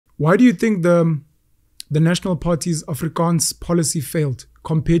Why do you think the National Party's Afrikaans policy failed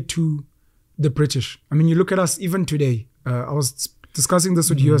compared to the British? I mean, you look at us even today. I was discussing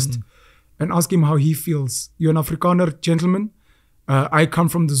this with Joost and asking him how he feels. You're an Afrikaner gentleman. I come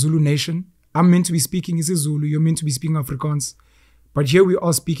from the Zulu nation. I'm meant to be speaking Zulu. You're meant to be speaking Afrikaans. But here we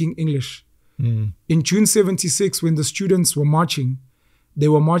are speaking English. In June 76, when the students were marching, they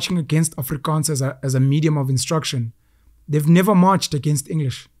were marching against Afrikaans as a medium of instruction. They've never marched against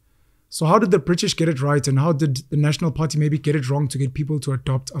English. So how did the British get it right, and how did the National Party maybe get it wrong to get people to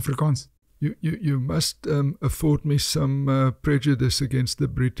adopt Afrikaans? You must afford me some prejudice against the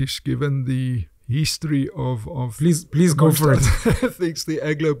British, given the history of please go for it. Things, the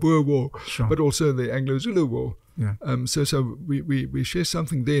Anglo-Boer War, sure. But also the Anglo-Zulu War. Yeah. So we share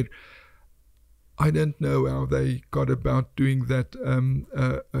something there. I don't know how they got about doing that,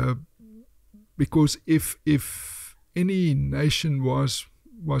 because if any nation was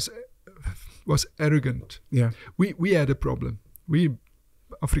arrogant, we had a problem. We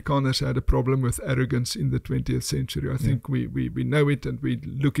Afrikaners had a problem with arrogance in the 20th century. I think we know it, and we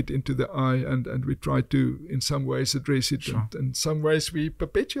look it into the eye, and we try to, in some ways, address it, sure. and in some ways we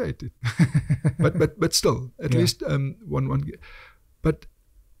perpetuate it. but still, at least one. But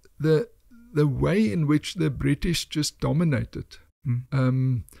the way in which the British just dominated,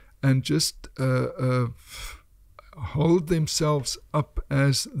 and just hold themselves up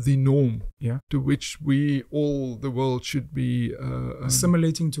as the norm, to which all the world should be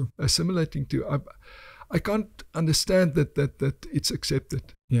assimilating to. I can't understand that it's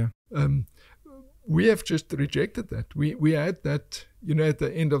accepted. We have just rejected that. We had that, at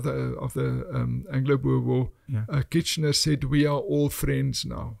the end of the Anglo-Boer War. Kitchener said, "We are all friends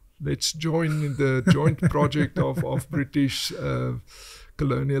now. Let's join in the joint project of British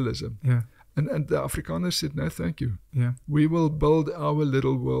colonialism." And the Afrikaners said, "No, thank you. We will build our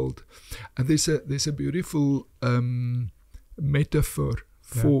little world." And there's a beautiful metaphor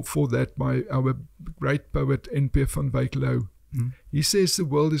for that by our great poet N.P. van Wyk Louw. He says the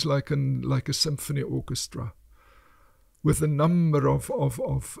world is like a symphony orchestra with a number of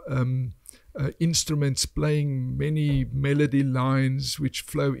instruments playing many melody lines which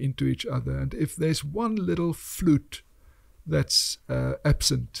flow into each other. And if there's one little flute that's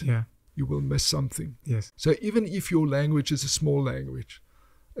absent, you will miss something. So even if your language is a small language,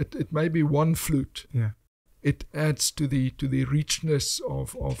 it may be one flute. It adds to the richness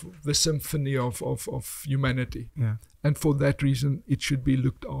of the symphony of humanity. And for that reason, it should be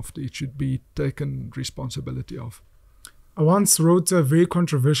looked after. It should be taken responsibility of. I once wrote a very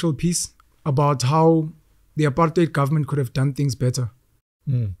controversial piece about how the apartheid government could have done things better.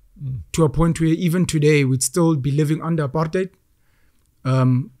 To a point where even today we'd still be living under apartheid.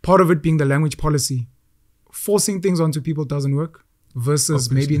 Part of it being the language policy. Forcing things onto people doesn't work versus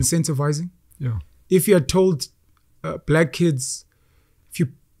maybe incentivizing. If you had told black kids, if you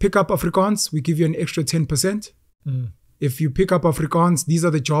pick up Afrikaans, we give you an extra 10%. If you pick up Afrikaans, these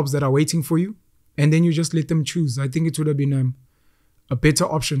are the jobs that are waiting for you. And then you just let them choose. I think it would have been a better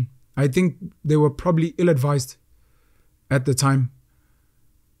option. I think they were probably ill-advised at the time.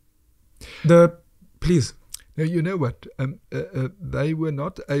 Please. Now, you know what? They were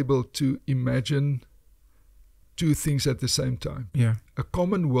not able to imagine two things at the same time. A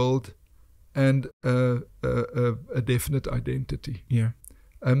common world and a definite identity.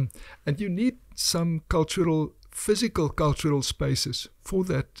 And you need some physical cultural spaces for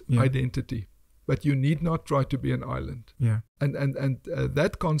that identity. But you need not try to be an island. And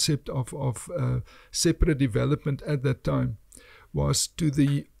that concept of separate development at that time was to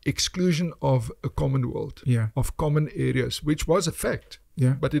the exclusion of a common world, of common areas, which was a fact,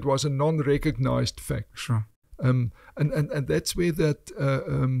 but it was a non-recognized fact. And that's where that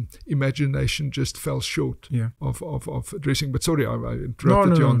imagination just fell short of addressing. But sorry, I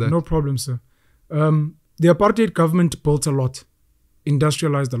interrupted you on that. No problem, sir. The apartheid government built a lot,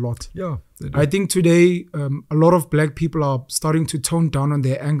 industrialized a lot. I think today a lot of black people are starting to tone down on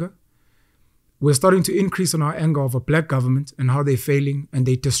their anger. We're starting to increase on our anger of a black government and how they're failing and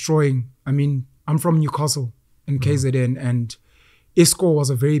they're destroying. I mean, I'm from Newcastle in KZN, and ISCO was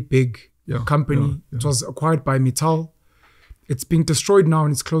a very big company. It was acquired by Metal. It's being destroyed now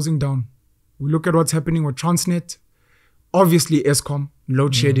and it's closing down. We look at what's happening with Transnet. Obviously, Eskom,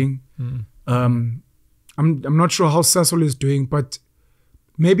 load shedding. I'm not sure how Sasol is doing, but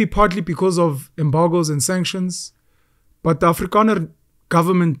maybe partly because of embargoes and sanctions. But the Afrikaner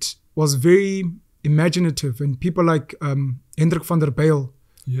government was very imaginative, and people like Hendrik van der Bijl,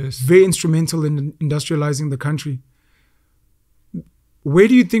 very instrumental in industrializing the country. Where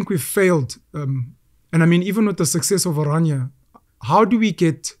do you think we failed? And I mean, even with the success of Oranje, how do we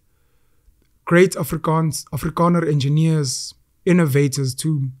get great Afrikaner engineers, innovators to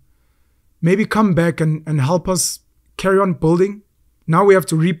maybe come back and help us carry on building. Now we have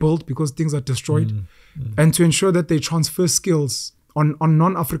to rebuild because things are destroyed, and to ensure that they transfer skills on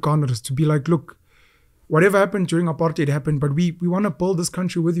non-Afrikaners to be like, look, whatever happened during apartheid happened, but we want to build this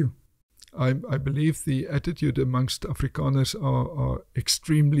country with you. I believe the attitude amongst Afrikaners are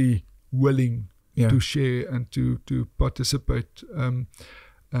extremely willing to share and to participate.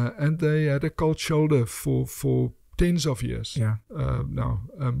 And they had a cold shoulder for tens of years now,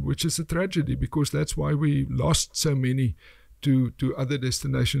 which is a tragedy because that's why we lost so many to other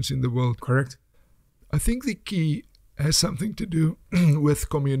destinations in the world. Correct. I think the key has something to do with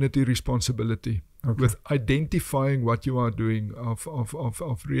community responsibility. Okay. With identifying what you are doing,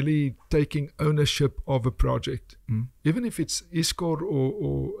 of really taking ownership of a project, even if it's ISCOR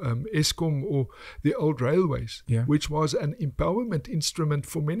or ESCOM or the old railways, which was an empowerment instrument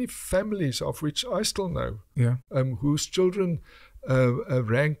for many families, of which I still know, whose children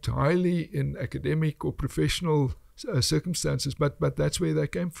ranked highly in academic or professional circumstances, but that's where they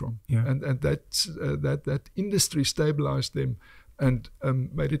came from, and that industry stabilized them and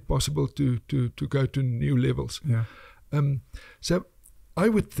made it possible to go to new levels. So I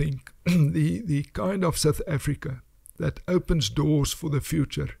would think the kind of South Africa that opens doors for the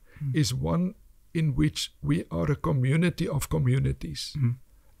future is one in which we are a community of communities.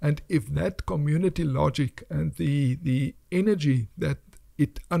 And if that community logic and the energy that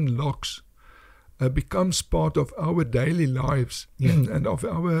it unlocks becomes part of our daily lives and of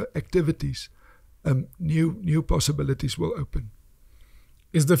our activities, new possibilities will open.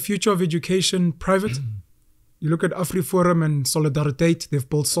 Is the future of education private? You look at AfriForum and Solidariteit, they've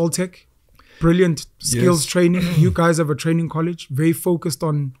built Soltech, brilliant skills training. You guys have a training college, very focused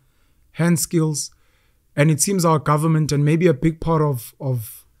on hand skills. And it seems our government and maybe a big part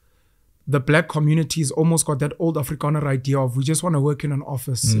of the black communities almost got that old Afrikaner idea of we just want to work in an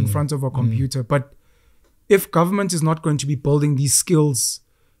office in front of a computer. But if government is not going to be building these skills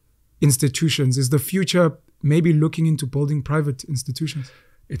institutions, is the future maybe looking into building private institutions?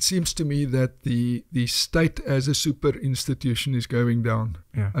 It seems to me that the state as a super institution is going down.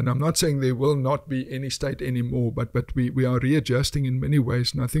 And I'm not saying there will not be any state anymore, but we are readjusting in many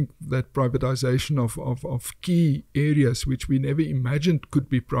ways. And I think that privatization of key areas which we never imagined could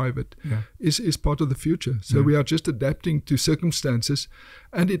be private is part of the future. So we are just adapting to circumstances,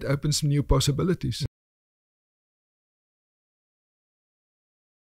 and it opens new possibilities.